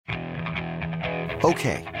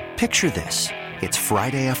Okay, picture this. It's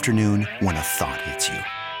Friday afternoon when a thought hits you.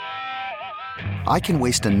 I can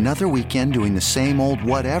waste another weekend doing the same old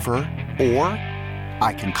whatever, or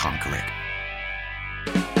I can conquer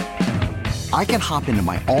it. I can hop into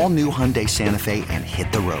my all-new Hyundai Santa Fe and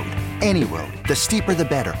hit the road. Any road. The steeper, the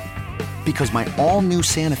better. Because my all-new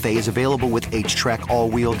Santa Fe is available with H-Track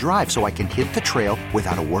all-wheel drive, so I can hit the trail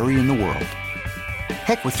without a worry in the world.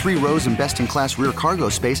 Heck, with 3 rows and best-in-class rear cargo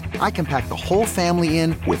space, I can pack the whole family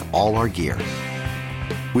in with all our gear.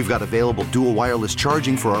 We've got available dual wireless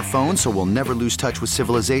charging for our phones, so we'll never lose touch with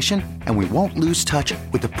civilization, and we won't lose touch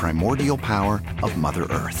with the primordial power of Mother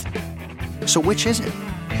Earth. So which is it?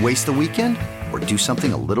 Waste the weekend or do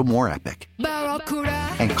something a little more epic?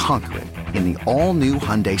 And conquer it in the all-new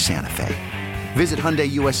Hyundai Santa Fe. Visit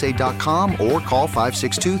HyundaiUSA.com or call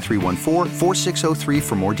 562-314-4603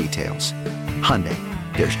 for more details. Hyundai,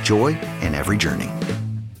 there's joy in every journey.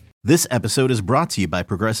 This episode is brought to you by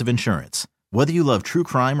Progressive Insurance. Whether you love true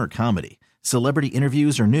crime or comedy, celebrity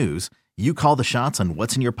interviews or news, you call the shots on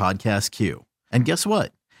what's in your podcast queue. And guess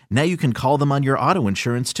what? Now you can call them on your auto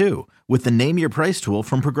insurance too with the Name Your Price tool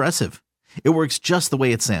from Progressive. It works just the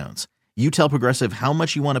way it sounds. You tell Progressive how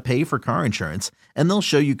much you want to pay for car insurance, and they'll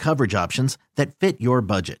show you coverage options that fit your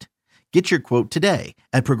budget. Get your quote today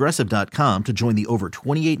at Progressive.com to join the over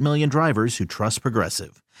 28 million drivers who trust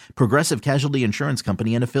Progressive. Progressive Casualty Insurance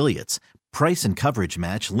Company and Affiliates. Price and coverage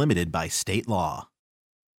match limited by state law.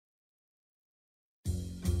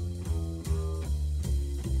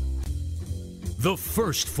 The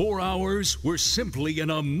first 4 hours were simply an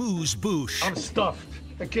amuse-bouche. I'm stuffed.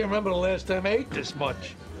 I can't remember the last time I ate this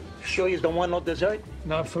much. Sure you don't want no dessert?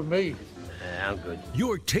 Not for me. I'm good.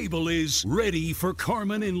 Your table is ready for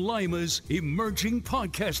Carmen and Lima's emerging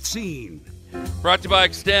podcast scene. Brought to you by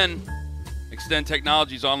Extend. Extend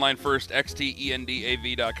Technologies, online first,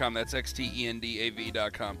 xtendav.com. That's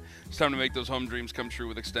xtendav.com. It's time to make those home dreams come true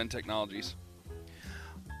with Extend Technologies.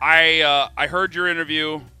 I heard your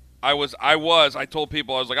interview. I told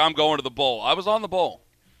people, I was like, I'm going to the bowl. I was on the bowl.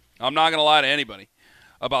 I'm not going to lie to anybody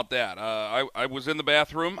about that. I was in the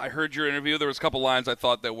bathroom. I heard your interview. There was a couple lines I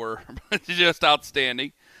thought that were just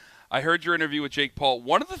outstanding. I heard your interview with Jake Paul.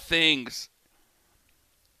 One of the things,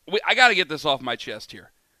 I got to get this off my chest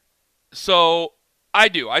here. So I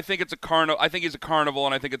do. I think it's a carnival. I think he's a carnival,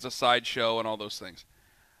 and I think it's a sideshow and all those things.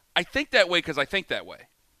 I think that way because I think that way.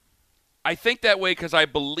 I think that way because I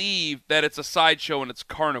believe that it's a sideshow and it's a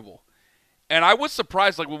carnival. And I was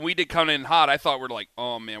surprised, like, when we did Come In Hot, I thought we're like,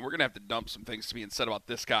 oh, man, we're going to have to dump some things to be said about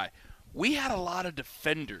this guy. We had a lot of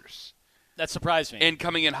defenders. That surprised me. And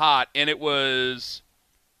Coming In Hot, and it was,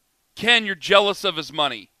 Ken, you're jealous of his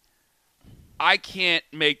money. I can't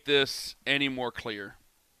make this any more clear.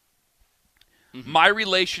 Mm-hmm. My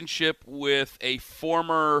relationship with a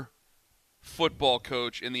former football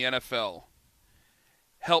coach in the NFL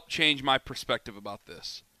helped change my perspective about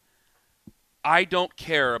this. I don't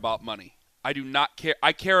care about money. I do not care.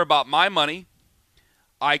 I care about my money.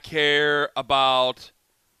 I care about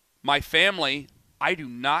my family. I do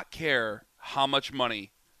not care how much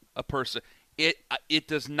money a person. It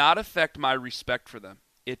does not affect my respect for them.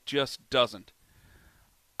 It just doesn't.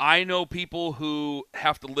 I know people who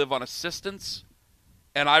have to live on assistance,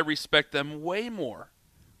 and I respect them way more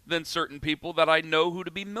than certain people that I know who to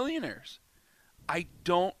be millionaires. I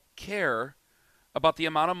don't care about the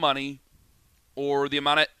amount of money or the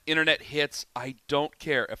amount of internet hits. I don't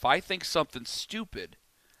care. If I think something's stupid,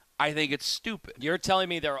 I think it's stupid. You're telling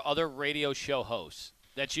me there are other radio show hosts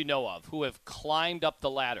that you know of who have climbed up the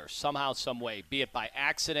ladder somehow, some way, be it by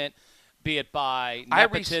accident, be it by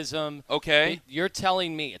nepotism. Okay. You're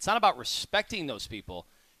telling me it's not about respecting those people.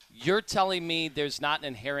 You're telling me there's not an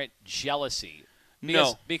inherent jealousy.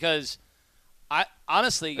 Because I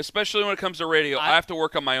honestly, especially when it comes to radio, I have to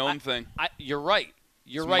work on my own thing. You're right.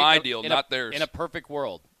 You're it's right. My deal, not theirs. In a perfect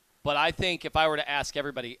world, but I think if I were to ask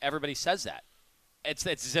everybody says that. It's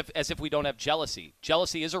as if we don't have jealousy.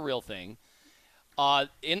 Jealousy is a real thing. And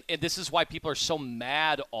this is why people are so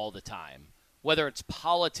mad all the time, whether it's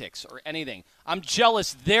politics or anything. I'm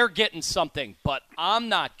jealous they're getting something, but I'm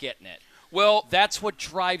not getting it. Well, that's what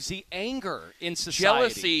drives the anger in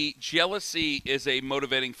society. Jealousy is a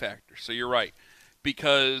motivating factor. So you're right.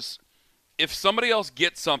 Because if somebody else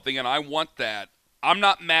gets something and I want that, I'm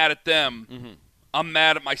not mad at them. Mm-hmm. I'm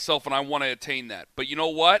mad at myself and I want to attain that. But you know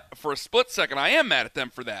what? For a split second, I am mad at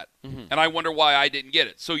them for that. Mm-hmm. And I wonder why I didn't get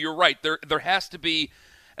it. So you're right. There has to be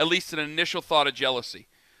at least an initial thought of jealousy.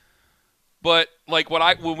 But like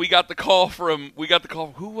when we got the call,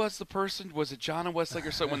 who was the person? Was it John and Westlake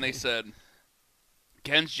or something? When they said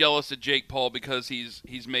Ken's jealous of Jake Paul because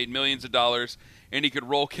he's made millions of dollars and he could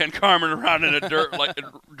roll Ken Carman around in the dirt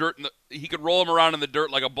he could roll him around in the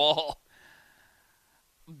dirt like a ball.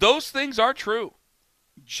 Those things are true.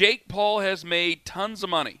 Jake Paul has made tons of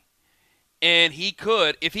money, and he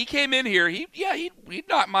could, if he came in here, he'd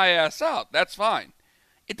knock my ass out. That's fine.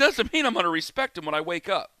 It doesn't mean I'm going to respect him when I wake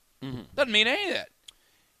up. Mm-hmm. Doesn't mean any of that.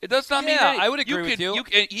 It does not mean anything. I would agree with you.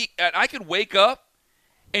 And I could wake up,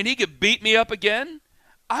 and he could beat me up again.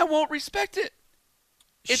 I won't respect it.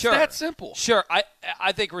 It's that simple. Sure.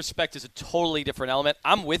 I think respect is a totally different element.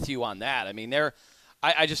 I'm with you on that. I mean,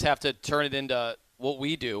 I just have to turn it into what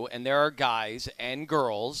we do, and there are guys and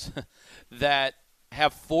girls that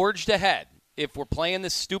have forged ahead. If we're playing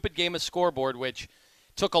this stupid game of scoreboard, which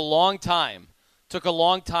took a long time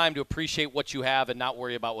to appreciate what you have and not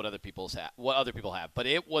worry about what other people have. But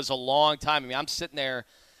it was a long time. I mean, I'm sitting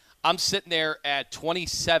there at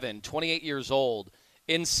 28 years old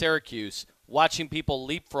in Syracuse watching people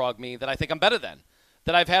leapfrog me that I think I'm better than,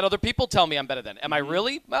 that I've had other people tell me I'm better than. Am I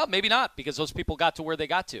really? Well, maybe not, because those people got to where they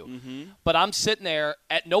got to. Mm-hmm. But I'm sitting there,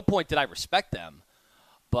 at no point did I respect them.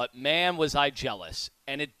 But, man, was I jealous.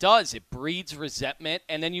 And it does. It breeds resentment,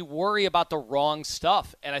 and then you worry about the wrong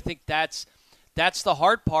stuff. And I think that's the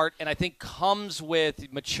hard part, and I think comes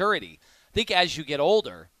with maturity. I think as you get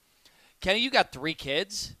older, Kenny, you got 3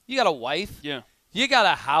 kids. You got a wife. Yeah. You got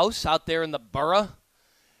a house out there in the borough.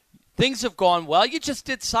 Things have gone well. You just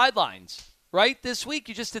did sidelines, right? This week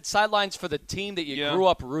you just did sidelines for the team that you grew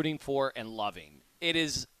up rooting for and loving. It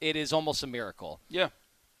is almost a miracle. Yeah.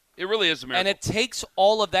 It really is a miracle. And it takes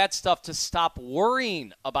all of that stuff to stop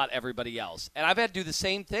worrying about everybody else. And I've had to do the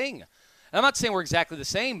same thing. And I'm not saying we're exactly the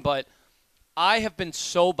same, but I have been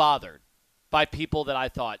so bothered by people that I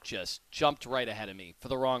thought just jumped right ahead of me for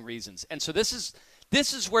the wrong reasons. And so this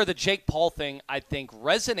is where the Jake Paul thing, I think,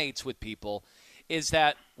 resonates with people, is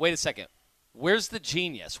that, wait a second, where's the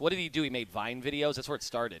genius? What did he do? He made Vine videos? That's where it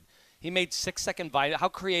started. He made 6-second Vine. How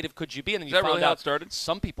creative could you be? And then you found really out how it started?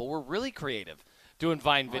 Some people were really creative doing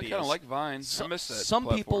Vine videos. I kind of like Vine. I miss that Some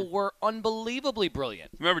platform. people were unbelievably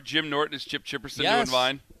brilliant. Remember Jim Norton as Chip Chipperson doing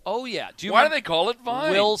Vine? Oh, yeah. Why do they call it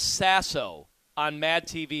Vine? Will Sasso on Mad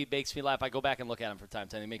TV makes me laugh. I go back and look at him from time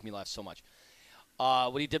to time. They make me laugh so much.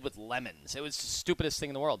 What he did with lemons. It was the stupidest thing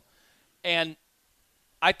in the world. And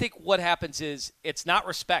I think what happens is it's not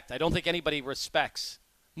respect. I don't think anybody respects.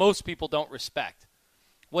 Most people don't respect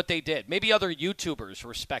what they did. Maybe other YouTubers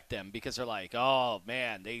respect them because they're like, oh,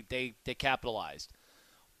 man, they capitalized.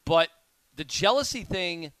 But the jealousy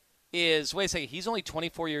thing is, wait a second, he's only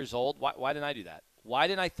 24 years old. Why didn't I do that? Why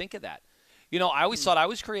didn't I think of that? You know, I always thought I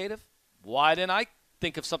was creative. Why didn't I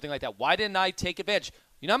think of something like that? Why didn't I take advantage?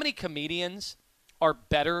 You know how many comedians are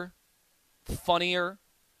better, funnier,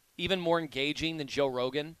 even more engaging than Joe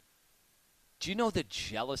Rogan? Do you know the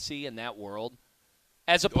jealousy in that world?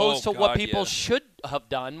 As opposed to what people should have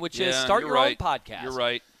done, which is start your own podcast. You're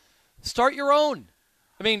right. Start your own.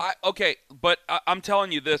 I mean, but I'm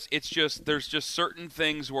telling you this. It's just there's just certain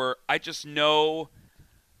things where I just know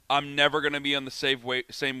I'm never going to be on the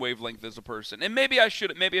same wavelength as a person. And maybe I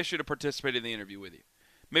should have participated in the interview with you.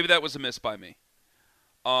 Maybe that was a miss by me.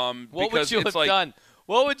 What would you have done?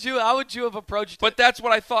 How would you have approached it? But that's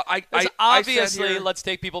what I thought. Obviously, let's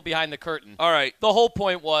take people behind the curtain. All right. The whole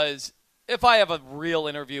point was, if I have a real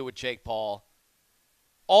interview with Jake Paul,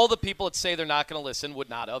 all the people that say they're not going to listen would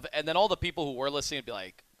not have. And then all the people who were listening would be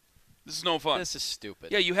like, this is no fun. This is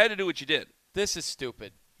stupid. Yeah, you had to do what you did. This is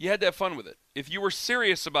stupid. You had to have fun with it. If you were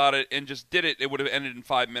serious about it and just did it, it would have ended in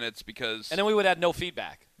 5 minutes because... And then we would have no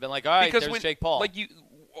feedback. Been like, all right, there's Jake Paul.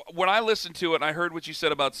 When I listened to it and I heard what you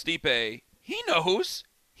said about Stipe, he knows.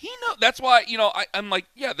 That's why, I'm like,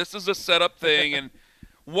 yeah, this is a setup thing, and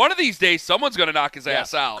one of these days someone's going to knock his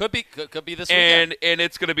ass out. Could be this weekend. And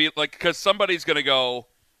it's going to be like, because somebody's going to go,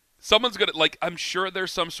 someone's going to, like, I'm sure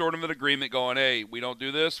there's some sort of an agreement going, hey, we don't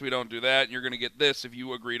do this, we don't do that, and you're going to get this if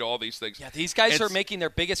you agree to all these things. Yeah, these guys are making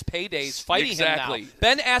their biggest paydays fighting him now.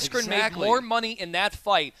 Ben Askren made more money in that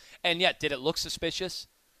fight, and yet, did it look suspicious?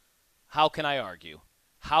 How can I argue?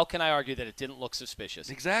 How can I argue that it didn't look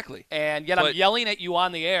suspicious? Exactly. And yet I'm yelling at you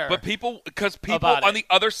on the air. But people on the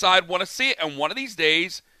other side want to see it, and one of these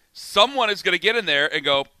days, someone is going to get in there and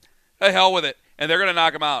go, the hell with it, and they're going to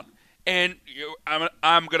knock him out. And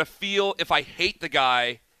I'm going to feel, if I hate the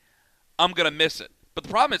guy, I'm going to miss it. But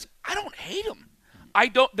the problem is, I don't hate him.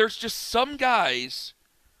 There's just some guys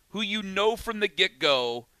who from the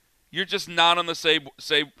get-go, you're just not on the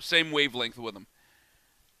same wavelength with them.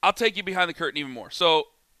 I'll take you behind the curtain even more. So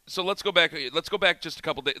let's go back. Let's go back just a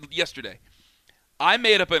couple days. Yesterday, I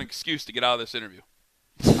made up an excuse to get out of this interview.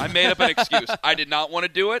 I made up an excuse. I did not want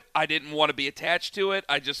to do it. I didn't want to be attached to it.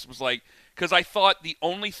 I just was like, because I thought the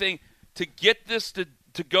only thing, to get this to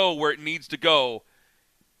go where it needs to go,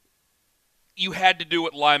 you had to do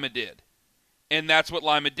what Lima did. And that's what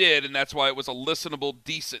Lima did, and that's why it was a listenable,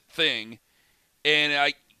 decent thing.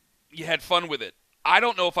 And you had fun with it. I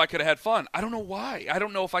don't know if I could have had fun. I don't know why. I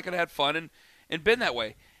don't know if I could have had fun and been that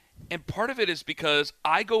way. And part of it is because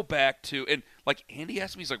I go back to, and like Andy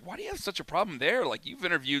asked me, he's like, why do you have such a problem there? Like, you've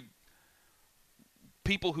interviewed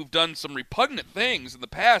people who've done some repugnant things in the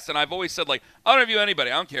past, and I've always said, like, I don't interview anybody.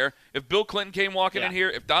 I don't care. If Bill Clinton came walking in here,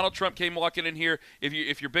 if Donald Trump came walking in here,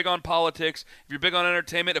 if you're big on politics, if you're big on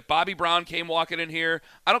entertainment, if Bobby Brown came walking in here,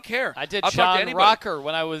 I don't care. I did I'll talk to John anybody. Rocker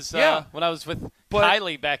when I was with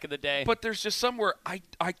Kylie back in the day. But there's just somewhere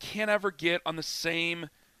I can't ever get on the same.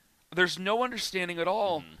 There's no understanding at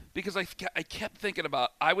all because I kept thinking about,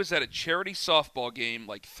 I was at a charity softball game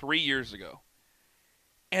like 3 years ago,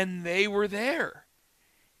 and they were there.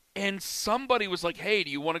 And somebody was like, hey,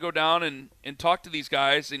 do you want to go down and talk to these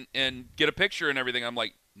guys and get a picture and everything? I'm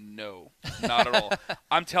like, no, not at all.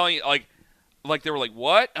 I'm telling you, like they were like,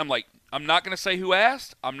 what? I'm like, I'm not going to say who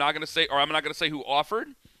asked. I'm not going to say who offered.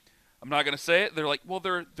 I'm not going to say it. They're like, well,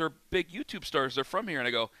 they're big YouTube stars. They're from here. And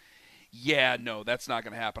I go, yeah, no, that's not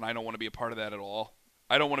going to happen. I don't want to be a part of that at all.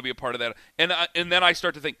 I don't want to be a part of that. And then I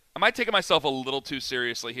start to think, am I taking myself a little too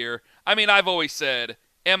seriously here? I mean, I've always said,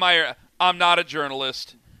 I'm not a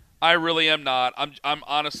journalist. I really am not. I'm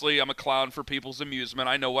honestly, I'm a clown for people's amusement.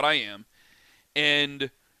 I know what I am.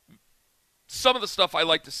 And some of the stuff I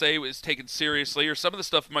like to say is taken seriously, or some of the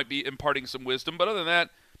stuff might be imparting some wisdom. But other than that,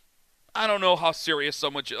 I don't know how serious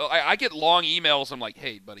someone – I get long emails. I'm like,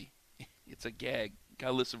 hey, buddy, it's a gag. Got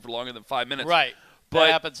to listen for longer than 5 minutes. Right. That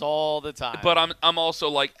happens all the time. But I'm also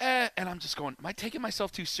like, and I'm just going, am I taking myself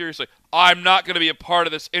too seriously? I'm not going to be a part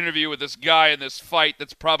of this interview with this guy in this fight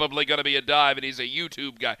that's probably going to be a dive, and he's a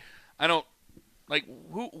YouTube guy. I don't, like,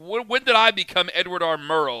 when did I become Edward R.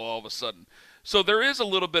 Murrow all of a sudden? So there is a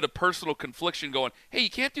little bit of personal confliction going, hey, you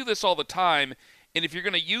can't do this all the time, and if you're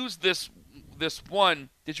going to use this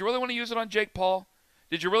one, did you really want to use it on Jake Paul?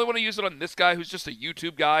 Did you really want to use it on this guy who's just a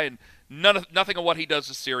YouTube guy and nothing of what he does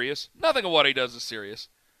is serious? Nothing of what he does is serious.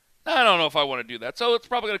 I don't know if I want to do that. So it's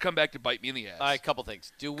probably going to come back to bite me in the ass. All right, a couple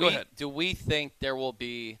things. Go ahead. Do we think there will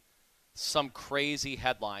be some crazy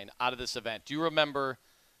headline out of this event? Do you remember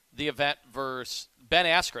the event versus Ben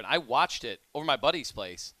Askren? I watched it over my buddy's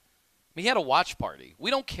place. He had a watch party.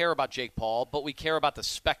 We don't care about Jake Paul, but we care about the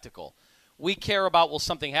spectacle. We care about, will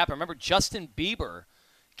something happen? Remember, Justin Bieber,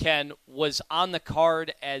 Ken, was on the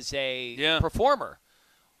card as a performer.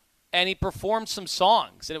 And he performed some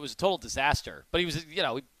songs, and it was a total disaster. But he was, he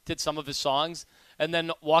did some of his songs and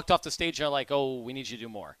then walked off the stage and they're like, oh, we need you to do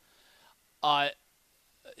more.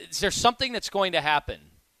 Is there something that's going to happen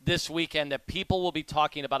this weekend that people will be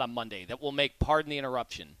talking about on Monday that will make, pardon the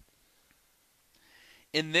interruption?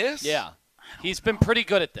 In this? Yeah. He's been pretty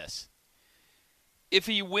good at this. If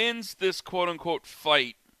he wins this quote-unquote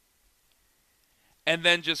fight and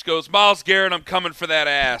then just goes, Myles Garrett, I'm coming for that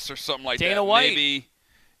ass or something like that. Dana White. Maybe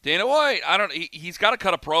Dana White. I don't. He's got to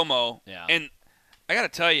cut a promo. Yeah. And I got to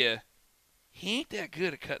tell you, he ain't that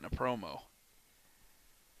good at cutting a promo.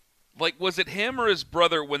 Like, was it him or his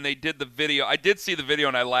brother when they did the video? I did see the video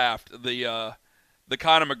and I laughed. The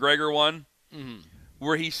Conor McGregor one,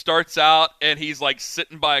 where he starts out and he's like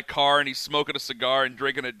sitting by a car and he's smoking a cigar and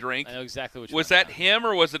drinking a drink. I know exactly which was one. that him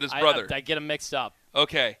or was it his brother? I get them mixed up.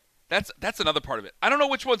 Okay. That's another part of it. I don't know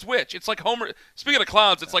which one's which. It's like Homer. Speaking of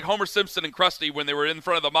clowns, it's like Homer Simpson and Krusty when they were in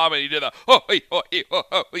front of the mob and he did a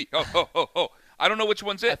I don't know which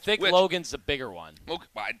one's it. I think which. Logan's the bigger one. Okay,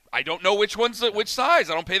 I don't know which one's which size.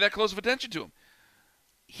 I don't pay that close of attention to him.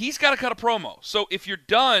 He's got to cut a promo. So if you're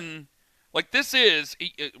done, like this is,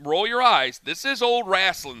 roll your eyes. This is old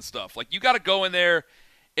wrestling stuff. Like you got to go in there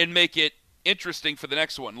and make it interesting for the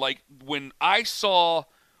next one. Like when I saw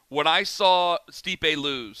Stipe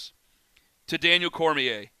lose to Daniel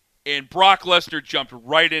Cormier, and Brock Lesnar jumped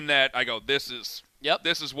right in that. I go, this is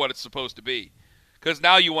what it's supposed to be. Because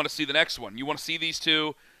now you want to see the next one. You want to see these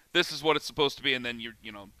two. This is what it's supposed to be, and then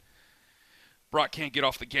Brock can't get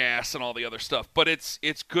off the gas and all the other stuff. But it's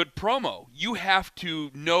good promo. You have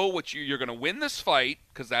to know what you're going to win this fight,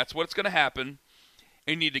 because that's what's going to happen.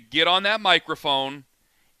 And you need to get on that microphone,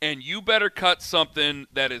 and you better cut something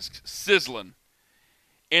that is sizzling.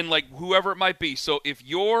 And, like, whoever it might be. So if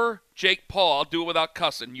you're Jake Paul, I'll do it without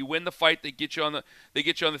cussing. You win the fight, they get you on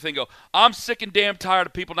the thing. Go, I'm sick and damn tired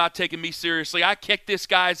of people not taking me seriously. I kicked this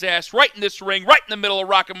guy's ass right in this ring, right in the middle of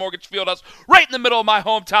Rocket Mortgage Fieldhouse, right in the middle of my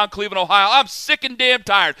hometown, Cleveland, Ohio. I'm sick and damn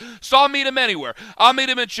tired. So I'll meet him anywhere. I'll meet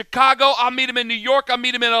him in Chicago. I'll meet him in New York. I'll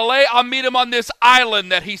meet him in L.A. I'll meet him on this island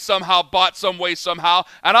that he somehow bought some way, somehow.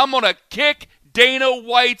 And I'm going to kick Dana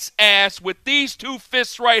White's ass with these two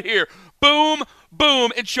fists right here. Boom,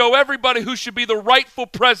 boom, and show everybody who should be the rightful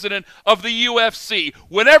president of the UFC.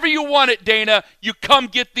 Whenever you want it, Dana, you come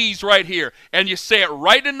get these right here. And you say it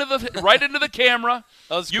right into the camera.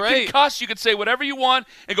 That was you great. can cuss, you can say whatever you want,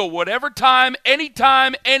 and go whatever time,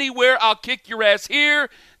 anytime, anywhere, I'll kick your ass here,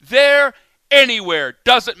 there, anywhere.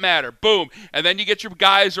 Doesn't matter. Boom. And then you get your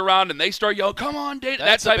guys around and they start yelling, come on, Dana.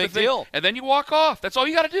 That's that type a big of thing. deal. And then you walk off. That's all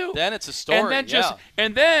you got to do. Then it's a story.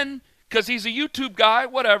 And then, because he's a YouTube guy,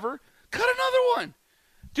 whatever, cut another one.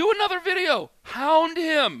 Do another video. Hound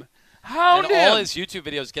him. Hound him. All his YouTube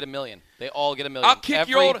videos get 1 million. They all get 1 million. I'll kick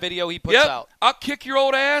Every your old video he puts out. I'll kick your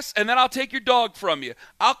old ass, and then I'll take your dog from you.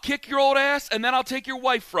 I'll kick your old ass, and then I'll take your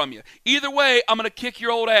wife from you. Either way, I'm going to kick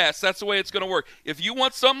your old ass. That's the way it's going to work. If you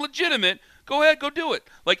want something legitimate, go ahead, go do it.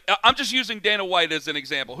 Like, I'm just using Dana White as an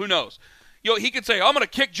example. Who knows? He could say, I'm going to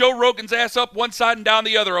kick Joe Rogan's ass up one side and down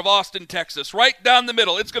the other of Austin, Texas, right down the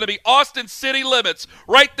middle. It's going to be Austin city limits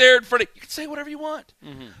right there in front of you. You can say whatever you want.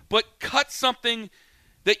 Mm-hmm. But cut something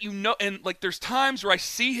that you know. And, like, there's times where I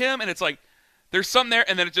see him, and it's like, there's something there,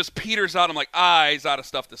 and then it just peters out. I'm like, he's out of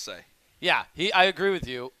stuff to say. Yeah, I agree with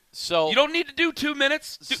you. So you don't need to do 2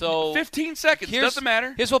 minutes. Do 15 seconds. Doesn't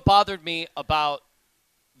matter. Here's what bothered me about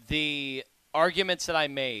the arguments that I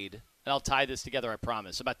made, and I'll tie this together, I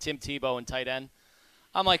promise, about Tim Tebow and tight end.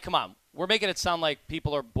 I'm like, come on. We're making it sound like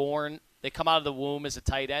people are born, they come out of the womb as a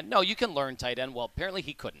tight end. No, you can learn tight end. Well, apparently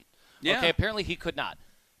he couldn't. Yeah. Okay, apparently he could not.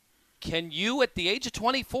 Can you, at the age of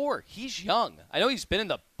 24, he's young. I know he's been in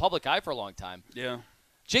the public eye for a long time. Yeah.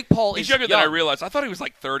 Jake Paul he's is younger young. than I realized. I thought he was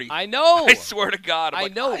like 30. I know. I swear to God. I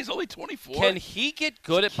know. He's only 24. Can he get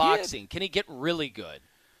good at boxing? Can he get really good?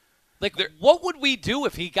 Like, what would we do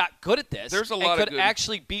if he got good at this? There's a lot and of could good.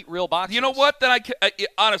 Actually beat real boxers? You know what? Then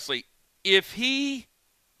honestly, if he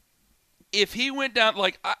went down,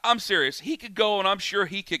 like, I'm serious, he could go and I'm sure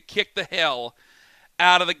he could kick the hell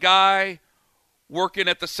out of the guy working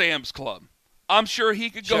at the Sam's Club. I'm sure he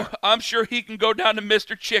could go. Sure. I'm sure he can go down to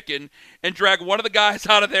Mr. Chicken and drag one of the guys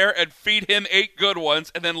out of there and feed him 8 good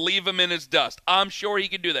ones and then leave him in his dust. I'm sure he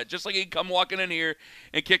could do that. Just like he can come walking in here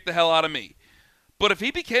and kick the hell out of me. But if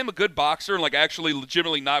he became a good boxer and like actually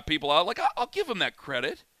legitimately knock people out, like I'll give him that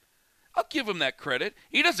credit. I'll give him that credit.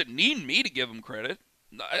 He doesn't need me to give him credit.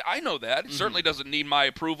 I know that. He certainly doesn't need my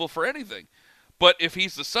approval for anything. But if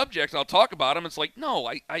he's the subject, I'll talk about him. It's like, no,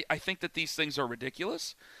 I think that these things are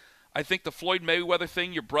ridiculous. I think the Floyd Mayweather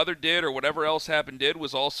thing your brother did or whatever else happened did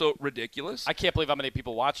was also ridiculous. I can't believe how many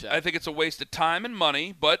people watch that. I think it's a waste of time and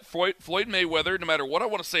money. But Floyd Mayweather, no matter what I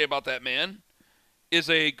want to say about that man, is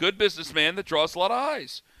a good businessman that draws a lot of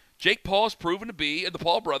eyes. Jake Paul has proven to be, and the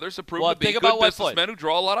Paul brothers have proven to be good businessmen who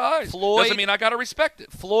draw a lot of eyes. Doesn't mean I got to respect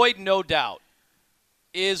it. Floyd, no doubt,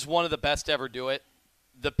 is one of the best to ever do it.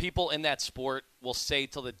 The people in that sport will say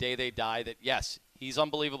till the day they die that, yes, he's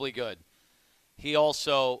unbelievably good. He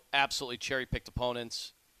also absolutely cherry-picked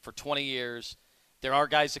opponents for 20 years. There are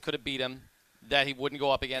guys that could have beat him that he wouldn't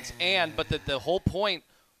go up against. But the whole point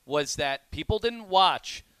was that people didn't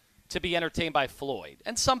watch to be entertained by Floyd.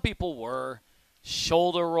 And some people were.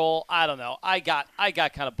 Shoulder roll, I don't know. I got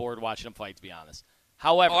kind of bored watching him fight, to be honest.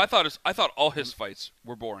 However, I thought all his fights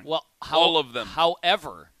were boring. Well, all of them.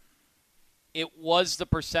 However, it was the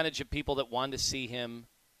percentage of people that wanted to see him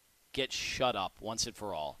get shut up once and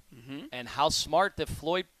for all. Mm-hmm. And how smart that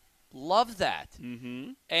Floyd loved that.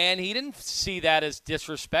 Mm-hmm. And he didn't see that as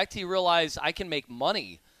disrespect. He realized I can make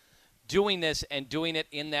money doing this and doing it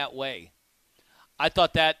in that way. I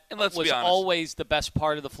thought that was always the best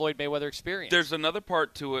part of the Floyd Mayweather experience. There's another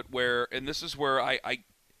part to it where, and this is where I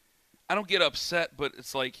don't get upset, but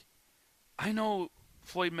it's like, I know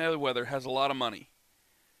Floyd Mayweather has a lot of money.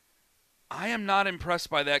 I am not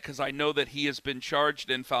impressed by that because I know that he has been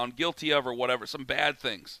charged and found guilty of or whatever, some bad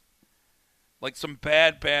things. Like some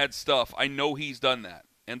bad stuff. I know he's done that.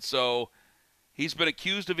 And so he's been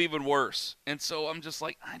accused of even worse. And so I'm just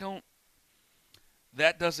like,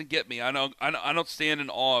 that doesn't get me. I don't stand in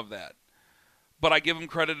awe of that. But I give him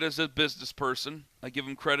credit as a business person. I give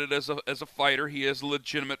him credit as a fighter. He is a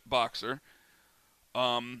legitimate boxer.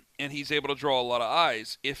 And he's able to draw a lot of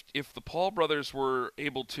eyes. If the Paul brothers were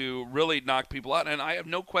able to really knock people out, and I have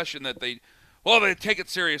no question that they take it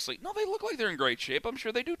seriously. No, they look like they're in great shape. I'm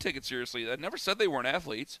sure they do take it seriously. I never said they weren't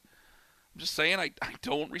athletes. I'm just saying I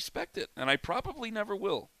don't respect it, and I probably never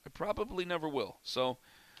will. So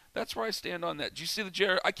that's where I stand on that. Did you see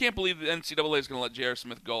I can't believe the NCAA is going to let J.R.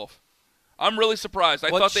 Smith golf. I'm really surprised. I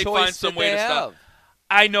thought they'd find some way to stop.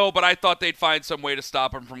 I know, but I thought they'd find some way to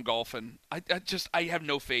stop him from golfing. I have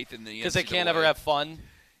no faith in the NCAA. Because they can't ever have fun?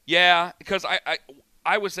 Yeah, because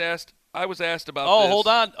I was asked about this. Hold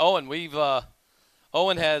on. Oh, and we've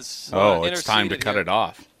Owen has it's time to interceded cut here. it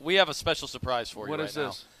off. We have a special surprise for you What right is now.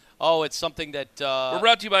 this? Oh, it's something that We're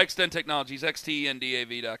brought to you by Extend Technologies,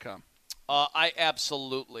 xtendav.com. I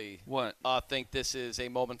absolutely What? think this is a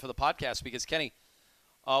moment for the podcast because, Kenny,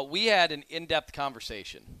 we had an in-depth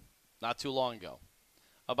conversation not too long ago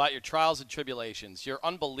about your trials and tribulations, your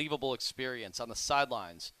unbelievable experience on the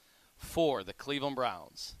sidelines for the Cleveland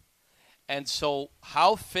Browns. And so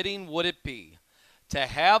how fitting would it be to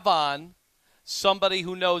have on somebody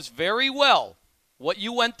who knows very well what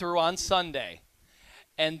you went through on Sunday,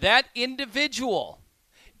 and that individual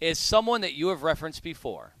is someone that you have referenced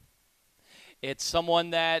before. It's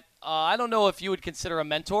someone that I don't know if you would consider a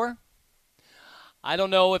mentor. I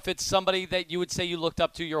don't know if it's somebody that you would say you looked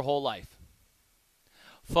up to your whole life.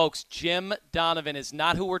 Folks, Jim Donovan is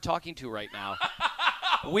not who we're talking to right now.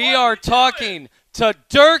 We are talking to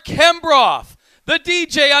Dirk Hembroff, the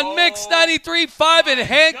DJ on Mix 93.5 in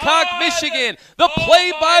Hancock, Michigan, the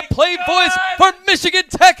play-by-play voice for Michigan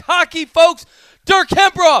Tech hockey, folks. Dirk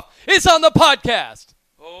Hembroff is on the podcast.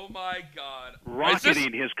 Oh, my God.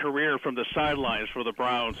 Rocketing his career from the sidelines for the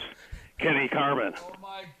Browns, Kenny Carmen. Oh,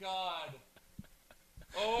 my God.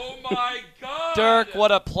 Oh, my God. Dirk,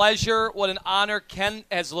 what a pleasure, what an honor. Ken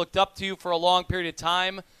has looked up to you for a long period of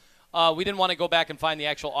time. We didn't want to go back and find the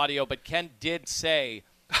actual audio, but Ken did say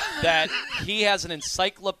that he has an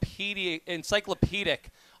encyclopedic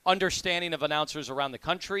understanding of announcers around the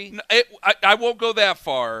country. I won't go that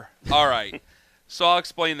far. All right. So I'll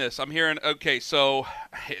explain this. I'm hearing. Okay, so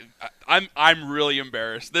I'm really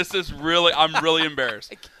embarrassed. I'm really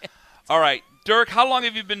embarrassed. All right, Dirk, how long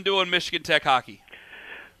have you been doing Michigan Tech hockey?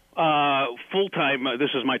 Full time. This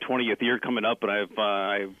is my 20th year coming up, and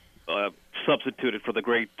I've substituted for the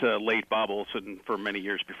great late Bob Olson for many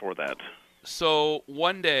years before that. So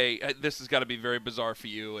one day, this has got to be very bizarre for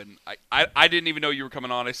you, and I didn't even know you were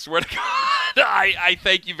coming on. I swear to God, I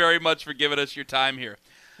thank you very much for giving us your time here.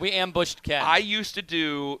 We ambushed Ken. I used to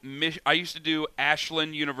do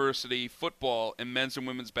Ashland University football and men's and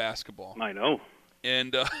women's basketball. I know.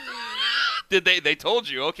 And did they told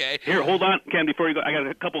you? Okay. Here, hold on, Ken. Before you go, I got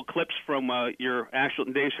a couple clips from your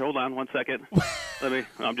Ashland days. Hold on 1 second.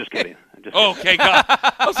 I'm just kidding. Okay, God.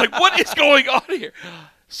 I was like, what is going on here?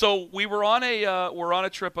 So we were on a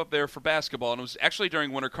trip up there for basketball, and it was actually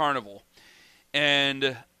during Winter Carnival,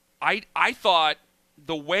 and I thought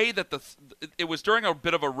the way that it was during a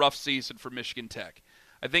bit of a rough season for Michigan Tech.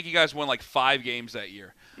 I think you guys won like 5 games that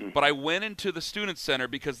year. But I went into the Student Center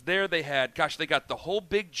because there they got the whole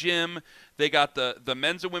big gym. They got the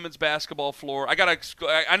men's and women's basketball floor.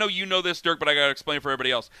 I know you know this, Dirk, but I got to explain it for everybody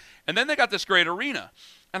else. And then they got this great arena.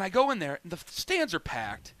 And I go in there, and the stands are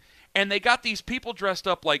packed. And they got these people dressed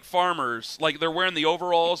up like farmers, like they're wearing the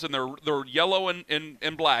overalls and they're yellow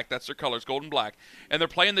and black. That's their colors, gold and black. And they're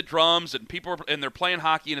playing the drums and they're playing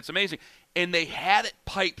hockey, and it's amazing. And they had it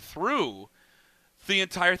piped through the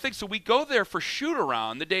entire thing. So we go there for shoot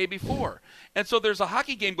around the day before, and so there's a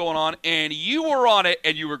hockey game going on, and you were on it,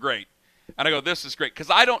 and you were great. And I go, this is great because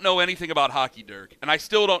I don't know anything about hockey, Dirk, and I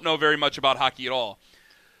still don't know very much about hockey at all.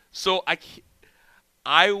 So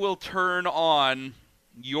I will turn on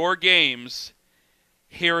your games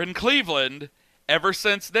here in Cleveland ever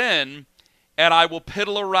since then, and I will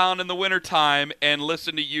piddle around in the wintertime and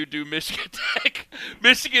listen to you do Michigan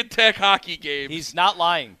Tech hockey games. He's not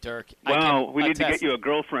lying, Dirk. Wow, we need to get you a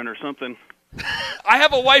girlfriend or something. I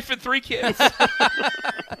have a wife and 3 kids.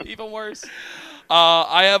 Even worse.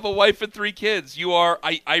 I have a wife and 3 kids.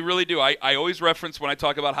 I really do. I always reference when I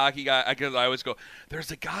talk about hockey guy because I always go,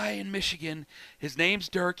 there's a guy in Michigan. His name's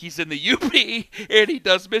Dirk. He's in the UP, and he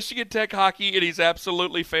does Michigan Tech hockey, and he's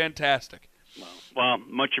absolutely fantastic. Well,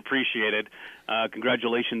 much appreciated.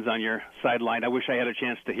 Congratulations on your sideline. I wish I had a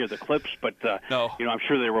chance to hear the clips, but no. I'm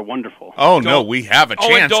sure they were wonderful. Oh, no, we have a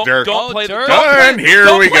chance, Dirk. Don't play Dirk. And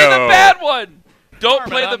here we go. Don't play the bad one. Don't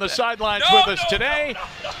Carmen play on the sidelines with us today.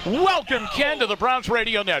 Welcome, Ken, to the Browns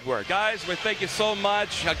Radio Network. Guys, we thank you so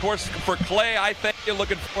much. Of course, for Clay, I thank you.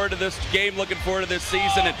 Looking forward to this game, looking forward to this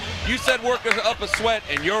season. And you said work up a sweat,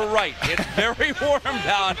 and you're right. It's very warm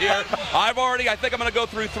down here. I think I'm going to go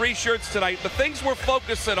through 3 shirts tonight. The things we're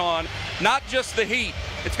focusing on, not just the heat.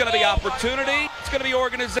 It's going to be opportunity. It's going to be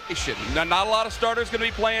organization. Not a lot of starters going to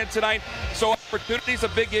be playing tonight, so opportunity is a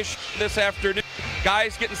big issue this afternoon.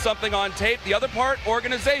 Guys getting something on tape. The other part,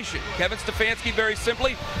 organization. Kevin Stefanski, very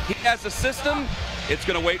simply, he has a system. It's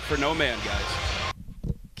going to wait for no man,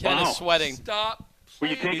 guys. Ken is sweating. Stop. Were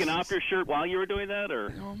you taking off your shirt while you were doing that,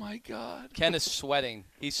 or? Oh my God. Ken is sweating.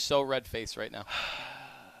 He's so red-faced right now.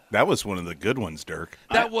 That was one of the good ones, Dirk.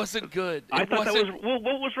 That wasn't good. I thought that was. Well,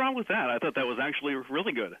 what was wrong with that? I thought that was actually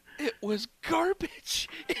really good. It was garbage.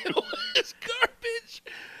 It was garbage.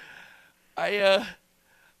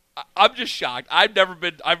 I'm just shocked. I've never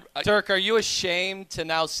been. Dirk, are you ashamed to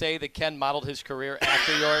now say that Ken modeled his career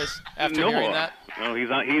after yours? After hearing that? No, he's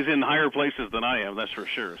in higher places than I am. That's for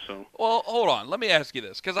sure. So. Well, hold on. Let me ask you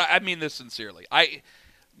this, because I mean this sincerely.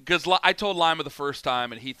 Because I told Lima the first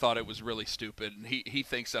time, and he thought it was really stupid, and he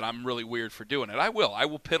thinks that I'm really weird for doing it. I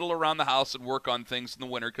will piddle around the house and work on things in the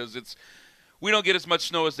winter, because we don't get as much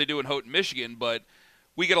snow as they do in Houghton, Michigan, but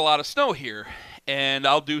we get a lot of snow here, and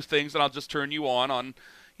I'll do things, and I'll just turn you on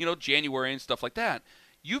January and stuff like that.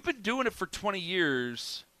 You've been doing it for 20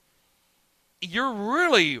 years. You're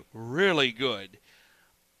really, really good.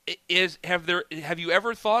 Have you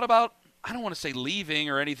ever thought about, I don't want to say leaving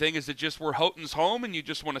or anything. Is it just where Houghton's home and you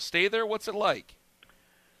just want to stay there? What's it like?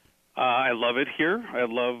 I love it here. I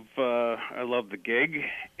love the gig,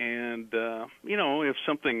 and if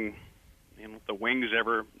something, if the Wings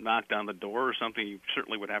ever knocked on the door or something, you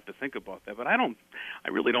certainly would have to think about that. But I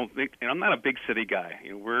really don't think. And I'm not a big city guy.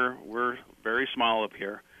 We're very small up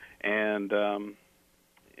here, and I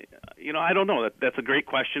don't know. That's a great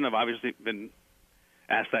question. I've obviously been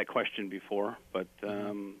asked that question before, but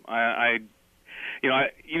I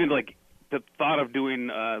even like the thought of doing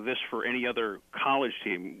this for any other college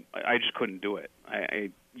team, I just couldn't do it.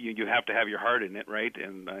 You have to have your heart in it, right?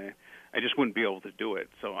 And I just wouldn't be able to do it.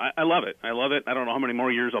 So I love it. I love it. I don't know how many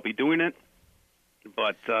more years I'll be doing it,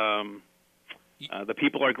 but the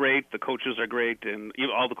people are great, the coaches are great, and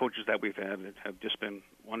all the coaches that we've had have just been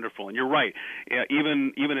wonderful. And you're right.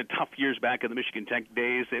 Even in tough years back in the Michigan Tech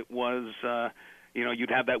days, it was. You'd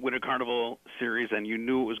have that Winter Carnival series, and you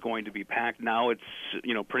knew it was going to be packed. Now it's,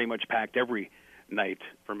 pretty much packed every night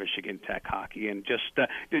for Michigan Tech hockey. And just,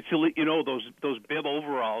 those bib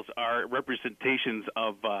overalls are representations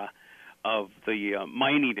of the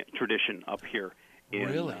mining tradition up here in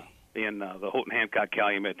the Houghton, Hancock,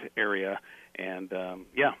 Calumet area. And,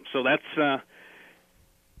 so that's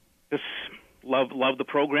just love the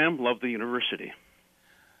program, love the university.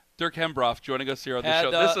 Dirk Hembroff joining us here on the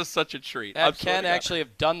show. This is such a treat. Had Ken actually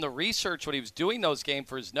have done the research when he was doing those games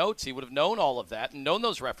for his notes, he would have known all of that and known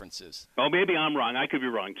those references. Oh, maybe I'm wrong. I could be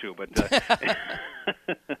wrong, too. But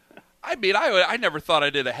I mean, I never thought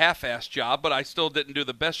I did a half-assed job, but I still didn't do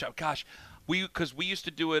the best job. Gosh, because we used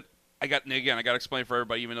to do it. I got to explain for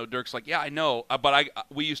everybody, even though Dirk's like, yeah, I know. But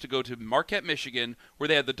we used to go to Marquette, Michigan, where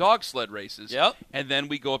they had the dog sled races. Yep. And then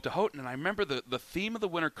we go up to Houghton. And I remember the theme of the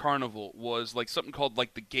Winter Carnival was like something called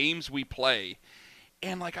like the games we play.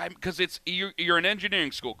 And because you're an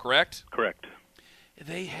engineering school, correct? Correct.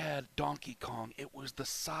 They had Donkey Kong. It was the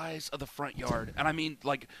size of the front yard. And I mean,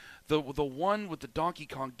 like, the one with the Donkey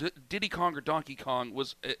Kong, Diddy Kong or Donkey Kong,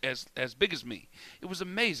 was as big as me. It was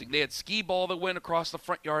amazing. They had skee ball that went across the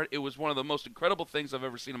front yard. It was one of the most incredible things I've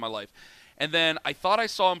ever seen in my life. And then I thought I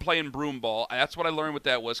saw him playing broom ball. That's what I learned what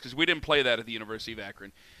that was, because we didn't play that at the University of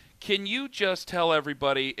Akron. Can you just tell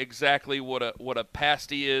everybody exactly what a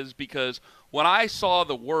pasty is? Because when I saw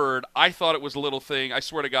the word, I thought it was a little thing, I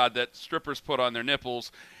swear to God, that strippers put on their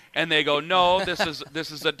nipples, and they go, no, this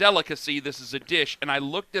is a delicacy, this is a dish. And I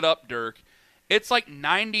looked it up, Dirk. It's like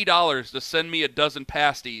 $90 to send me a dozen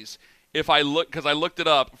pasties because I looked it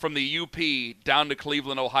up from the UP down to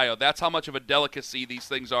Cleveland, Ohio. That's how much of a delicacy these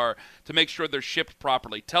things are to make sure they're shipped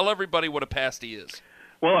properly. Tell everybody what a pasty is.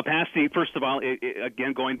 Well, a pasty, first of all,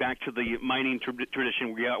 again, going back to the mining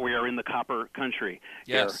tradition, we are in the copper country.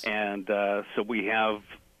 Yes. Here. And so we have,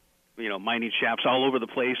 mining shafts all over the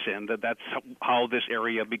place, and that's how this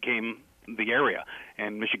area became the area.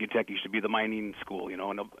 And Michigan Tech used to be the mining school, and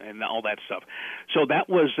all that stuff. So that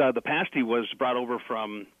was, the pasty was brought over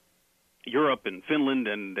from Europe and Finland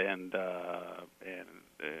and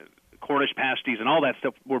Cornish pasties and all that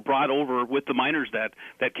stuff were brought over with the miners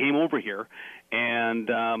that came over here. And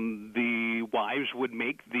the wives would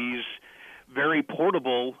make these very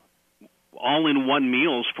portable, all-in-one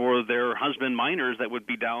meals for their husband miners that would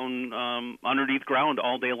be down underneath ground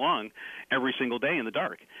all day long, every single day in the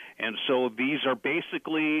dark. And so these are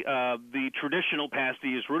basically the traditional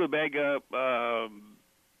pasties: rutabaga,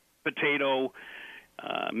 potato,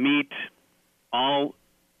 meat, all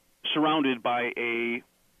surrounded by a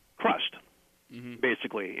crust.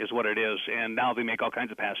 Basically, is what it is. And now they make all kinds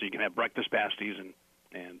of pasties. You can have breakfast pasties and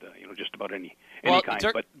just about any kind.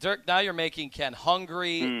 Dirk, now you're making Ken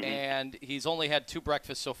hungry, and he's only had 2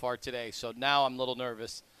 breakfasts so far today. So now I'm a little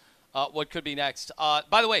nervous. What could be next?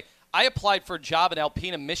 By the way, I applied for a job in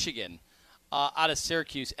Alpena, Michigan, out of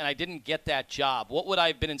Syracuse, and I didn't get that job. What would I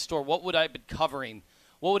have been in store? What would I have been covering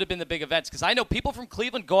what would have been the big events? Because I know people from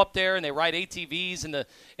Cleveland go up there and they ride ATVs in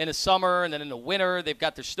the summer, and then in the winter they've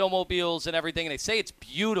got their snowmobiles and everything, and they say it's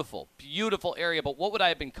beautiful, beautiful area. But what would I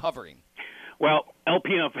have been covering? Well,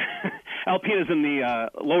 Alpena is in the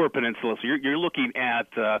lower peninsula, so you're looking at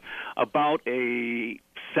about a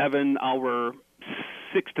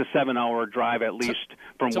 6 to 7 hour drive at least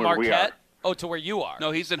from where we are. Oh, to where you are? No,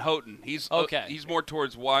 he's in Houghton. He's he's more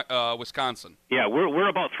towards Wisconsin. Yeah, we're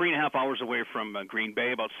about 3.5 hours away from Green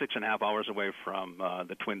Bay, about 6.5 hours away from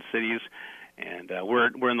the Twin Cities, and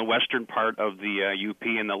we're in the western part of the UP,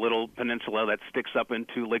 in the little peninsula that sticks up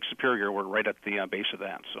into Lake Superior. We're right at the base of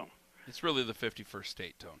that. So it's really the 51st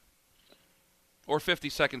state, Tone. Or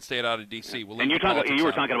 52nd state out of D.C. We'll and you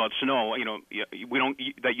were talking about snow. You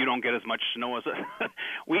don't get as much snow as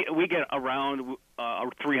we get around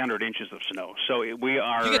 300 inches of snow. So we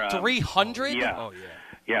are. You get 300? Yeah. Oh yeah.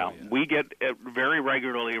 Yeah, Oh, yeah. we get very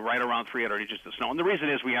regularly right around 300 inches of snow. And the reason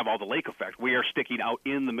is we have all the lake effect. We are sticking out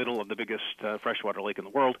in the middle of the biggest freshwater lake in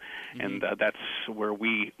the world, and that's where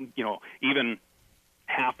we, even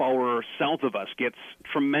half hour south of us gets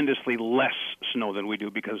tremendously less snow than we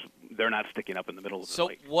do because they're not sticking up in the middle of the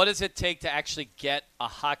lake. So what does it take to actually get a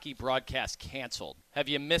hockey broadcast canceled? Have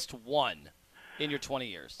you missed one in your 20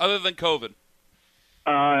 years? Other than COVID?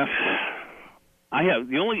 I have.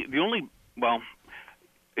 The only well,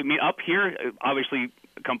 I mean, up here, obviously,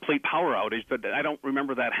 complete power outage, but I don't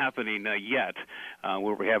remember that happening yet,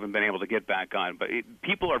 where we haven't been able to get back on. But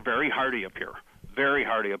people are very hardy up here. Very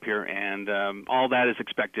hardy up here, and all that is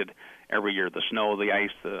expected every year. The snow, the ice,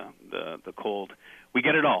 the cold. We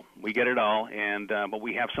get it all. We get it all, and but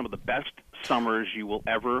we have some of the best summers you will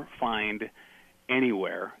ever find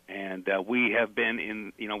anywhere. And we have been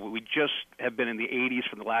in, we just have been in the 80s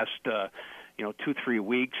for the last, 2-3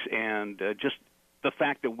 weeks, and just the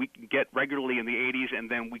fact that we can get regularly in the 80s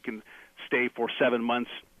and then we can stay for 7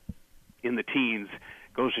 months in the teens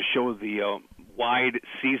goes to show the wide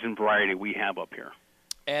season variety we have up here.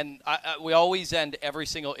 And we always end every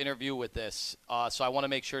single interview with this, so I want to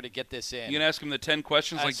make sure to get this in. You can ask him the 10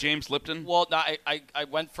 questions like James Lipton? Well, no, I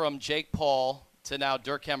went from Jake Paul to now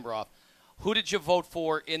Dirk Hembroff. Who did you vote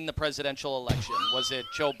for in the presidential election? Was it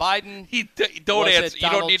Joe Biden? Don't answer. You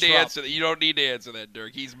don't need Trump? to answer that. You don't need to answer that,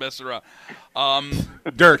 Dirk. He's messing around.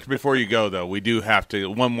 Dirk, before you go, though, we do have to,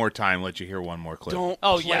 one more time, let you hear one more clip.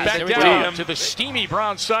 Back down to the steamy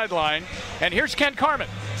Brown sideline, and here's Ken Carman.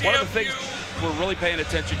 One of the things we're really paying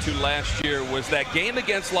attention to last year was that game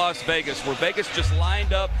against Las Vegas, where Vegas just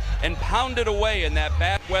lined up and pounded away in that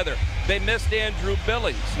bad weather. They missed Andrew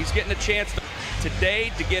Billings. He's getting a chance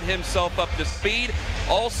today to get himself up to speed.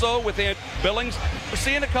 Also, with Andrew Billings, we're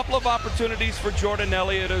seeing a couple of opportunities for Jordan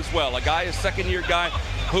Elliott as well, a second-year guy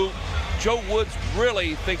who Joe Woods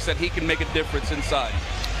really thinks that he can make a difference inside.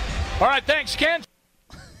 All right, thanks, Ken.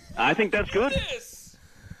 I think that's good.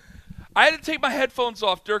 I had to take my headphones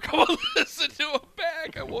off, Dirk. I will listen to him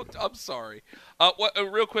back. I'm sorry.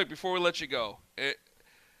 Real quick before we let you go.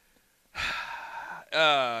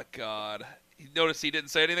 God. Notice he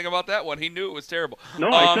didn't say anything about that one. He knew it was terrible. No,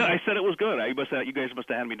 I said it was good. You guys must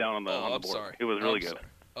have had me down on the board. Sorry. It was really good.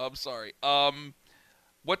 I'm sorry.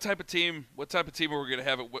 What type of team are we going to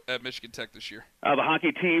have at Michigan Tech this year? The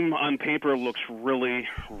hockey team on paper looks really,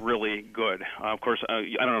 really good. Of course, I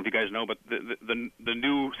don't know if you guys know, but the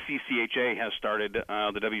new CCHA has started.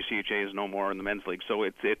 The WCHA is no more in the men's league, so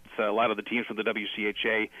it's a lot of the teams from the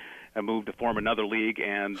WCHA have moved to form another league.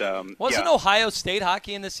 And wasn't Ohio State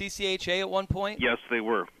hockey in the CCHA at one point? Yes, they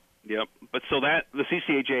were. Yep. But so that the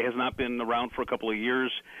CCHA has not been around for a couple of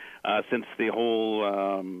years since the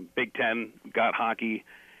whole Big Ten got hockey,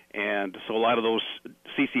 and so a lot of those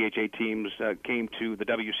CCHA teams came to the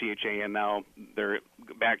WCHA, and now they're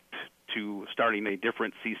back to starting a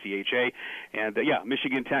different CCHA. And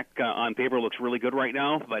Michigan Tech on paper looks really good right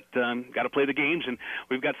now, but got to play the games, and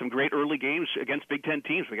we've got some great early games against Big Ten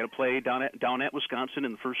teams. We got to play down at Wisconsin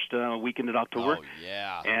in the first weekend of October. Oh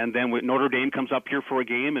yeah. And then Notre Dame comes up here for a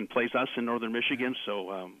game and plays us in Northern Michigan.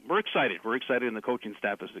 So we're excited. We're excited, and the coaching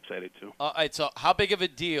staff is excited too. All right. So how big of a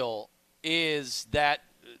deal is that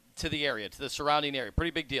to the area, to the surrounding area?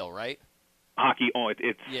 Pretty big deal, right? Hockey,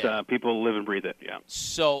 it's people live and breathe it, yeah.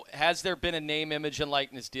 So has there been a name, image, and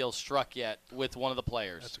likeness deal struck yet with one of the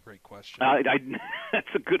players? That's a great question. That's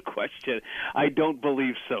a good question. I don't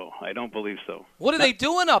believe so. What are they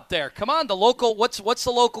doing up there? Come on, the local. What's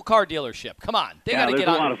the local car dealership? Come on, they got to get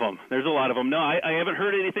on. There's a lot of them. No, I haven't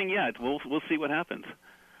heard anything yet. We'll see what happens.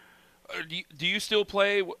 Do you still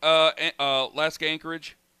play Alaska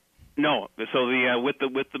Anchorage? No. So with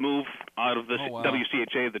the move out of the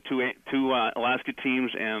WCHA, the two Alaska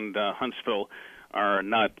teams and Huntsville are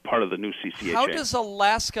not part of the new CCHA. How does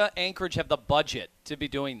Alaska Anchorage have the budget to be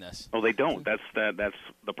doing this? Oh, they don't. That's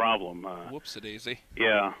the problem. Whoops-a-daisy.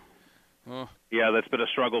 Yeah. Oh. Yeah, that's been a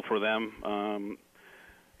struggle for them.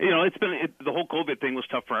 The whole COVID thing was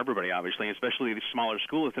tough for everybody, obviously, especially the smaller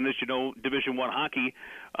schools. And as you know, Division I hockey,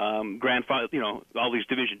 all these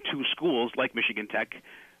Division II schools like Michigan Tech,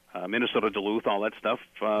 Minnesota Duluth, all that stuff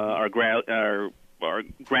are grandfathered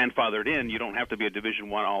in. You don't have to be a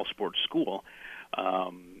Division I all-sports school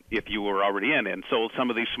if you were already in. And so some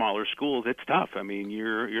of these smaller schools, it's tough. I mean,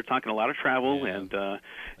 you're talking a lot of travel, and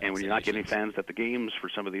when you're not getting fans at the games for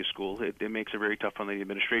some of these schools, it makes it very tough on the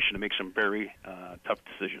administration to make some very tough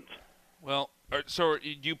decisions. Well, so do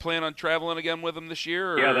you plan on traveling again with them this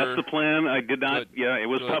year? Or? Yeah, that's the plan. I did not. Good. Yeah, it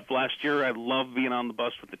was Good. tough last year. I love being on the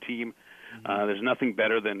bus with the team. There's nothing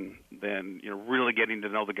better than really getting to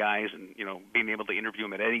know the guys and being able to interview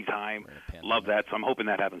them at any time. Love that. So I'm hoping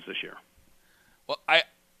that happens this year. Well, I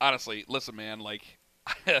honestly listen, man. Like,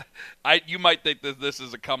 you might think that this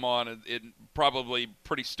is a come on and probably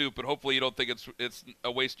pretty stupid. Hopefully, you don't think it's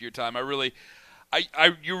a waste of your time.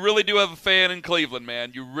 You really do have a fan in Cleveland,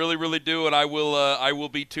 man. You really, really do, and I will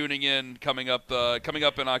be tuning in coming up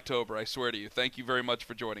in October. I swear to you. Thank you very much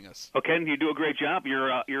for joining us. Oh, Ken, you do a great job.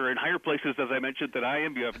 You're in higher places, as I mentioned, than I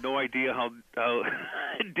am. You have no idea how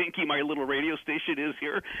dinky my little radio station is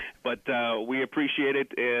here, but we appreciate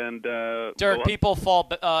it. And Dirk, people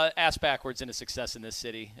fall ass backwards into success in this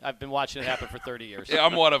city. I've been watching it happen for 30 years. Yeah,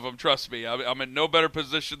 I'm one of them. Trust me. I'm in no better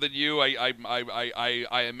position than you. I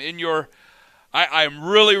am in your. I'm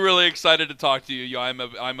really, really excited to talk to you. I'm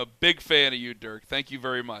a big fan of you, Dirk. Thank you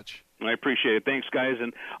very much. I appreciate it. Thanks, guys.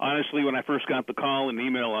 And honestly, when I first got the call and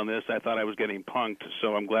email on this, I thought I was getting punked.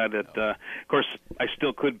 So I'm glad that, of course, I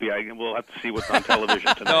still could be. We'll have to see what's on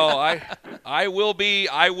television tonight. No, I will be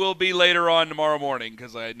later on tomorrow morning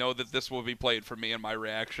because I know that this will be played for me and my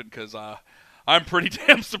reaction because I'm pretty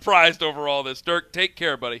damn surprised over all this. Dirk, take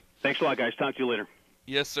care, buddy. Thanks a lot, guys. Talk to you later.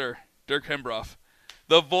 Yes, sir. Dirk Hembroff.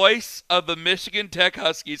 The voice of the Michigan Tech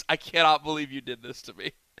Huskies. I cannot believe you did this to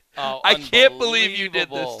me. Oh, I can't believe you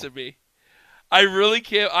did this to me. I really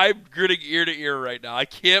can't. I'm gritting ear to ear right now. I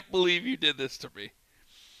can't believe you did this to me.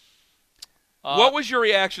 What was your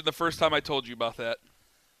reaction the first time I told you about that?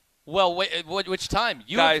 Well, which time?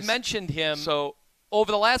 You Guys, have mentioned him. So over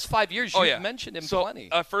the last 5 years, you've mentioned him plenty.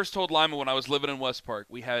 I first told Lima when I was living in West Park.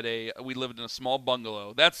 We lived in a small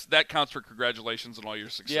bungalow. That counts for congratulations on all your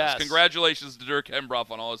success. Yes. Congratulations to Dirk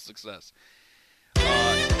Hembroff on all his success.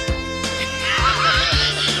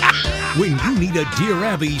 When you need a Dear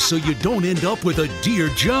Abby so you don't end up with a Dear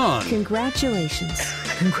John. Congratulations.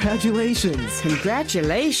 Congratulations.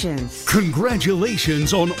 Congratulations.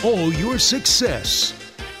 Congratulations on all your success.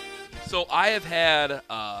 So I have had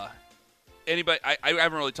anybody. I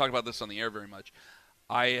haven't really talked about this on the air very much.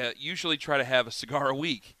 I usually try to have a cigar a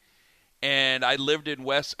week, and I lived in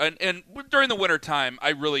West. And during the winter time, I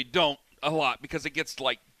really don't a lot because it gets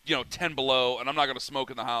like 10 below, and I'm not going to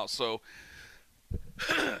smoke in the house. So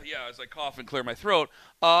yeah, as I cough and clear my throat,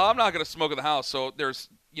 I'm not going to smoke in the house. So there's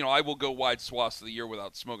I will go wide swaths of the year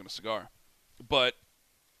without smoking a cigar, but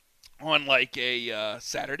on like a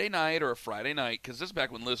Saturday night or a Friday night, because this is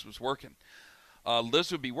back when Liz was working.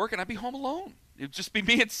 Liz would be working. I'd be home alone. It would just be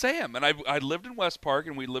me and Sam. And I lived in West Park,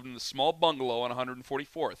 and we lived in a small bungalow on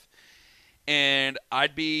 144th. And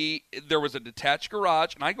there was a detached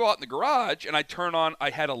garage, and I'd go out in the garage, and I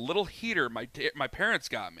had a little heater my parents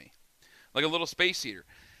got me, like a little space heater.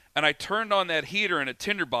 And I turned on that heater in a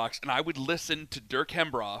tinderbox, and I would listen to Dirk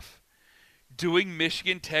Hembroff doing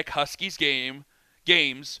Michigan Tech Huskies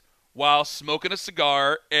games while smoking a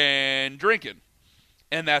cigar and drinking.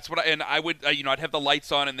 And that's what I would, I'd have the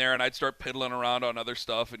lights on in there, and I'd start piddling around on other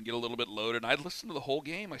stuff and get a little bit loaded. And I'd listen to the whole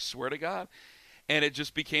game, I swear to God. And it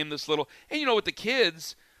just became this little, and with the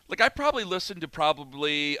kids, like I probably listened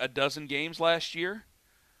to a dozen games last year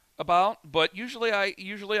but usually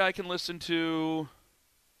I can listen to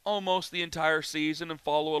almost the entire season and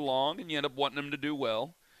follow along, and you end up wanting them to do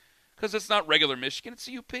well. Because it's not regular Michigan, it's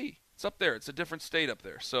the UP. It's up there. It's a different state up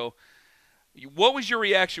there. So what was your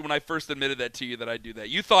reaction when I first admitted that to you that I do that?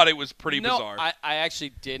 You thought it was pretty bizarre. No, I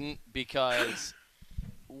actually didn't because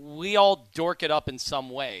we all dork it up in some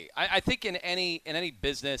way. I think in any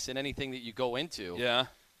business, in anything that you go into,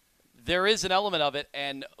 there is an element of it,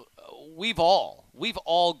 and we've all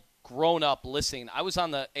grown up listening. I was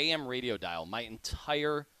on the AM radio dial my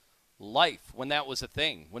entire life when that was a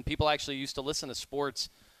thing, when people actually used to listen to sports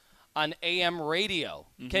on AM radio.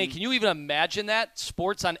 Mm-hmm. Okay, can you even imagine that?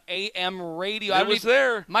 Sports on AM radio. I was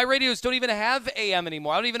there. My radios don't even have AM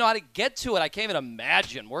anymore. I don't even know how to get to it. I can't even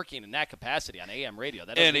imagine working in that capacity on AM radio.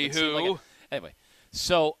 That doesn't even seem like it. Anyway,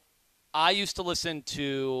 So I used to listen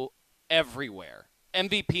to everywhere.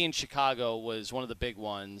 MVP in Chicago was one of the big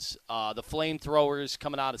ones. The Flamethrowers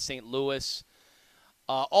coming out of St. Louis.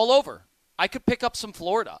 All over. I could pick up some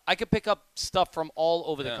Florida. I could pick up stuff from all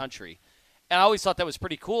over the country. And I always thought that was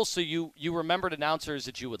pretty cool. So you remembered announcers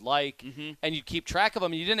that you would like, and you'd keep track of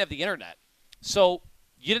them, and you didn't have the internet. So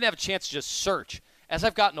you didn't have a chance to just search. As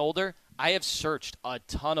I've gotten older, I have searched a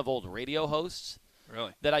ton of old radio hosts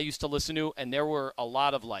that I used to listen to, and there were a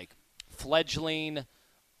lot of, like, fledgling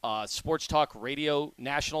sports talk radio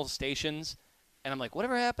national stations. And I'm like,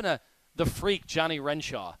 whatever happened to the freak Johnny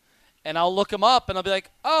Renshaw? And I'll look him up, and I'll be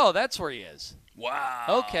like, oh, that's where he is.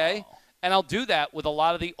 Wow. Okay. And I'll do that with a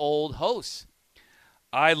lot of the old hosts.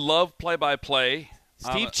 I love play-by-play.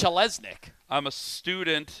 Steve Chalesnik. I'm a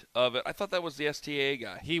student of it. I thought that was the STA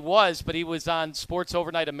guy. He was, but he was on Sports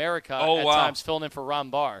Overnight America at times filling in for Ron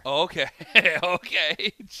Barr. Oh, okay.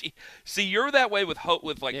 Okay. See, you're that way with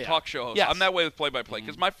talk show hosts. Yes. I'm that way with play-by-play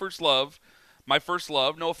because my first love,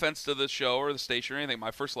 no offense to the show or the station or anything,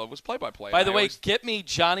 my first love was play-by-play. By the way, get me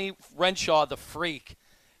Johnny Renshaw, the freak.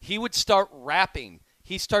 He would start rapping.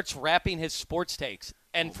 He starts rapping his sports takes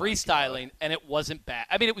and freestyling, and it wasn't bad.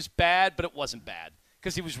 I mean, it was bad, but it wasn't bad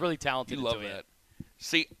because he was really talented at doing it.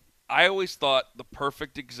 See, I always thought the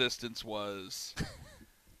perfect existence was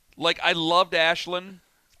like I loved Ashland.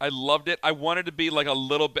 I loved it. I wanted to be like a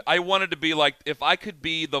little bit. I wanted to be like if I could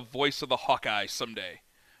be the voice of the Hawkeye someday.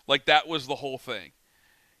 Like that was the whole thing.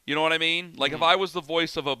 You know what I mean? Like if I was the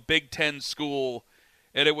voice of a Big Ten school.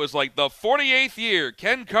 And it was like the 48th year,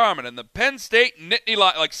 Ken Carman and the Penn State Nittany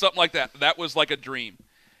Lions, like something like that. That was like a dream.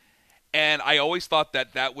 And I always thought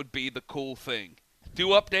that would be the cool thing. Do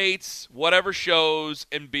updates, whatever shows,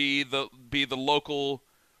 and be the local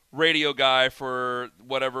radio guy for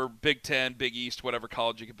whatever Big Ten, Big East, whatever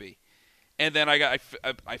college it could be. And then I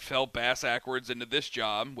fell bass-ackwards into this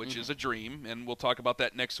job, which is a dream, and we'll talk about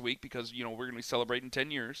that next week because we're going to be celebrating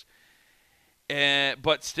 10 years.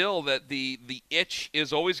 But still, that the itch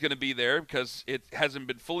is always going to be there because it hasn't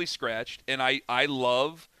been fully scratched. And I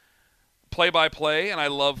love play-by-play, and I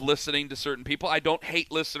love listening to certain people. I don't hate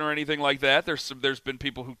listening or anything like that. There's been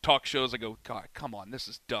people who talk shows. I go, God, come on, this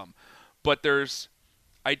is dumb. But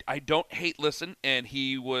I don't hate listen. And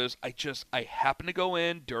I happened to go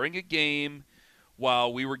in during a game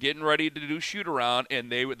while we were getting ready to do shoot around, and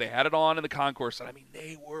they had it on in the concourse. And I mean,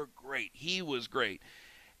 they were great. He was great.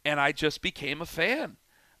 And I just became a fan.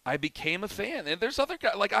 And there's other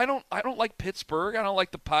guys like I don't like Pittsburgh. I don't like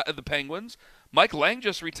the Penguins. Mike Lang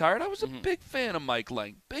just retired. I was a big fan of Mike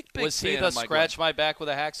Lang. Big was fan he the of Mike scratch Lang. My back with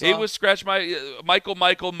a hacksaw? He was scratch my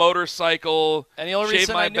Michael motorcycle. And the only shave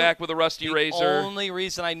reason my I knew, back with a rusty razor. The only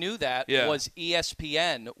reason I knew that was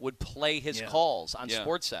ESPN would play his calls on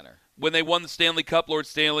SportsCenter. When they won the Stanley Cup, Lord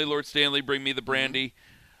Stanley, bring me the brandy.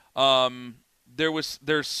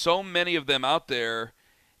 There's so many of them out there.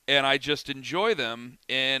 And I just enjoy them,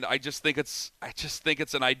 and I just think it's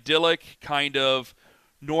an idyllic kind of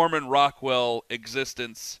Norman Rockwell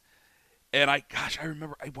existence. And I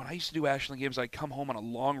remember when I used to do Ashland games, I'd come home on a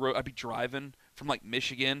long road. I'd be driving from like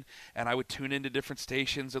Michigan, and I would tune into different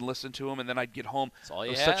stations and listen to them, and then I'd get home. That's all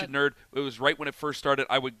you I was had. such a nerd. It was right when it first started.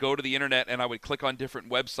 I would go to the internet, and I would click on different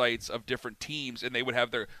websites of different teams, and they would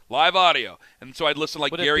have their live audio. And so I'd listen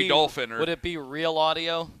like Gary Dolphin. Would it be Real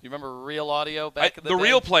Audio? You remember Real Audio back in the day? The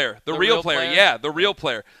Real Player. The Real Player. Yeah, the Real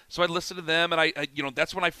Player. So I'd listen to them, and I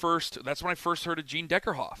that's when I first heard of Gene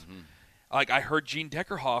Deckerhoff. Like I heard Gene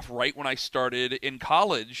Deckerhoff right when I started in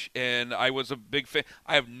college, and I was a big fan.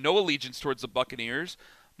 I have no allegiance towards the Buccaneers.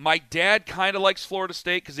 My dad kind of likes Florida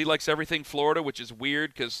State because he likes everything Florida, which is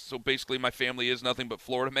weird because basically my family is nothing but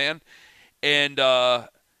Florida man. And I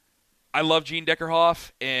love Gene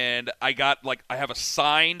Deckerhoff, and I have a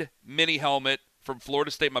signed mini helmet from Florida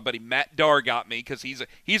State. My buddy Matt Darr got me because he's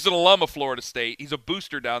an alum of Florida State. He's a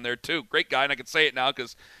booster down there too. Great guy, and I can say it now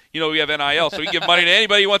because we have NIL, so he can give money to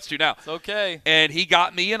anybody he wants to now. It's okay. And he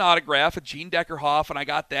got me an autograph of Gene Deckerhoff, and I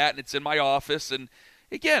got that, and it's in my office. And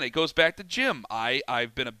again, it goes back to Jim.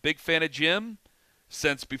 I've been a big fan of Jim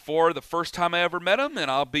since before the first time I ever met him, and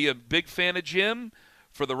I'll be a big fan of Jim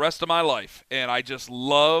for the rest of my life. And I just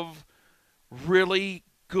love really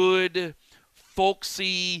good,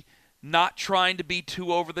 folksy, not trying to be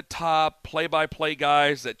too over the top, play-by-play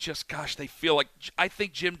guys that just, they feel like – I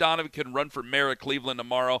think Jim Donovan can run for mayor of Cleveland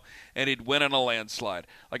tomorrow, and he'd win in a landslide.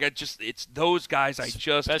 It's those guys I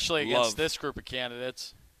just Especially love. against this group of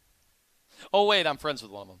candidates. Oh, wait, I'm friends with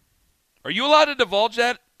one of them. Are you allowed to divulge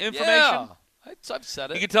that information? Yeah, I've said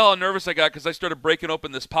it. You can tell how nervous I got because I started breaking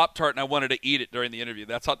open this Pop-Tart, and I wanted to eat it during the interview.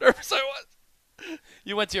 That's how nervous I was.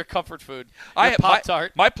 You went to your comfort food. I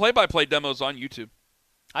Pop-Tart. My play-by-play demo's on YouTube.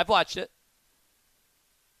 I've watched it.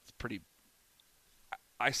 It's pretty.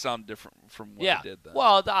 I sound different from when I did that.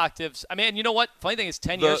 Well, the octaves. I mean, you know what? Funny thing is,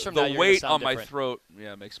 10 years from now, you're going to sound different. The weight on my throat,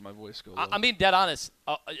 makes my voice go low. I'm being dead honest.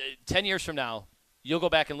 10 years from now, you'll go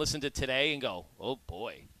back and listen to today and go, oh,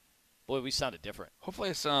 boy, we sounded different. Hopefully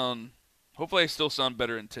I still sound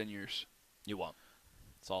better in 10 years. You won't.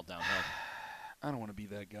 It's all downhill. I don't want to be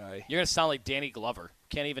that guy. You're going to sound like Danny Glover.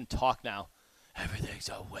 Can't even talk now. Everything's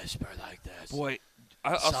a whisper like this. Boy,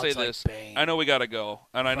 I'll say this. Bane. I know we got to go,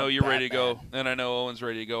 and I know you're Batman. ready to go, and I know Owen's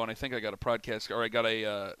ready to go, and I think I got a podcast, or I got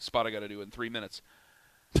a spot I got to do in 3 minutes.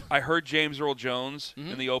 I heard James Earl Jones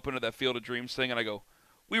in the open of that Field of Dreams thing, and I go,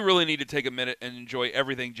 we really need to take a minute and enjoy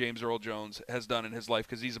everything James Earl Jones has done in his life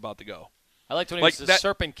because he's about to go. I liked when he was the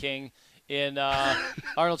Serpent King in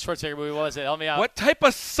Arnold Schwarzenegger movie. What was it? Help me out. What type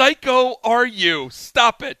of psycho are you?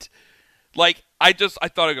 Stop it. I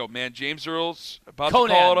thought I'd go, man, James Earl's about to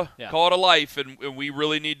call it a life, and we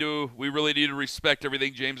really need to respect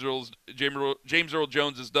everything James Earl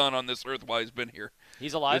Jones has done on this earth while he's been here.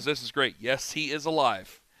 He's alive? This is great. Yes, he is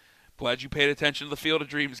alive. Glad you paid attention to the Field of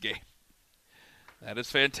Dreams game. That is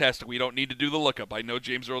fantastic. We don't need to do the lookup. I know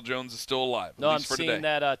James Earl Jones is still alive. No, at I'm least for seeing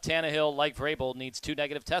today. that Tannehill, like Vrabel, needs 2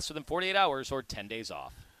 negative tests within 48 hours or 10 days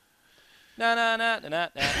off.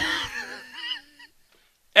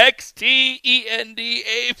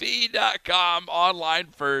 XTENDAV.com, online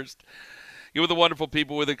first. You're with the wonderful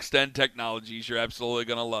people with Extend Technologies. You're absolutely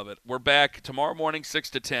going to love it. We're back tomorrow morning, 6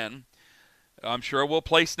 to 10. I'm sure we'll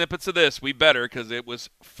play snippets of this. We better, because it was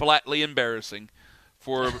flatly embarrassing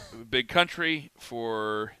for Big Country,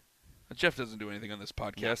 for Jeff doesn't do anything on this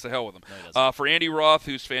podcast. The hell with him. No, for Andy Roth,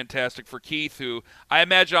 who's fantastic. For Keith, who I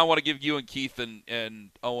imagine I want to give you and Keith and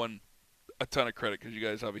Owen a ton of credit because you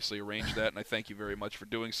guys obviously arranged that, and I thank you very much for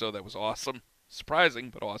doing so. That was awesome. Surprising,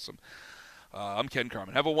 but awesome. I'm Ken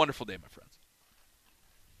Carman. Have a wonderful day, my friends.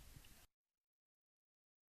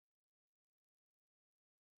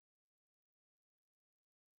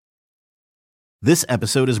 This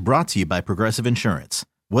episode is brought to you by Progressive Insurance.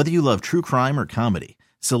 Whether you love true crime or comedy,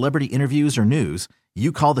 celebrity interviews or news,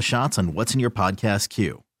 you call the shots on what's in your podcast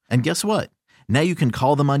queue. And guess what? Now you can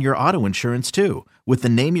call them on your auto insurance too with the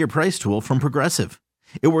Name Your Price tool from Progressive.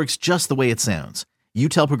 It works just the way it sounds. You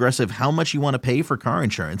tell Progressive how much you want to pay for car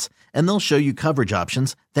insurance, and they'll show you coverage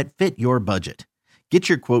options that fit your budget. Get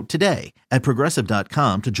your quote today at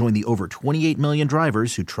Progressive.com to join the over 28 million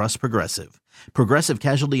drivers who trust Progressive. Progressive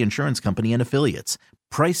Casualty Insurance Company and Affiliates.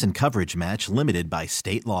 Price and coverage match limited by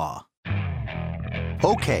state law.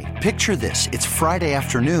 Okay, picture this. It's Friday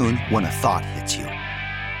afternoon when a thought hits you.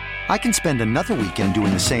 I can spend another weekend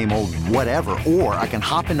doing the same old whatever, or I can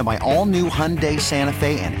hop into my all-new Hyundai Santa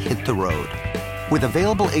Fe and hit the road. With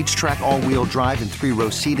available H-Track all-wheel drive and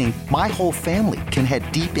 3-row seating, my whole family can head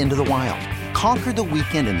deep into the wild. Conquer the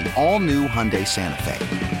weekend in the all-new Hyundai Santa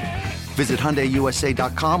Fe. Visit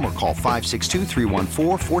HyundaiUSA.com or call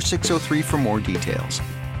 562-314-4603 for more details.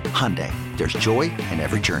 Hyundai, there's joy in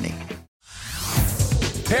every journey.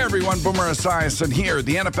 Hey everyone, Boomer Esiason here.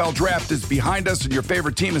 The NFL Draft is behind us and your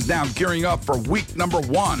favorite team is now gearing up for week number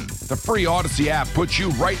 1. The free Odyssey app puts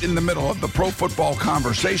you right in the middle of the pro football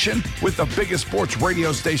conversation with the biggest sports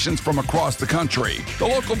radio stations from across the country. The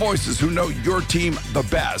local voices who know your team the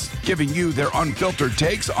best, giving you their unfiltered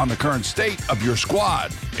takes on the current state of your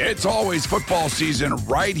squad. It's always football season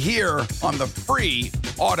right here on the free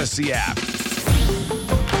Odyssey app.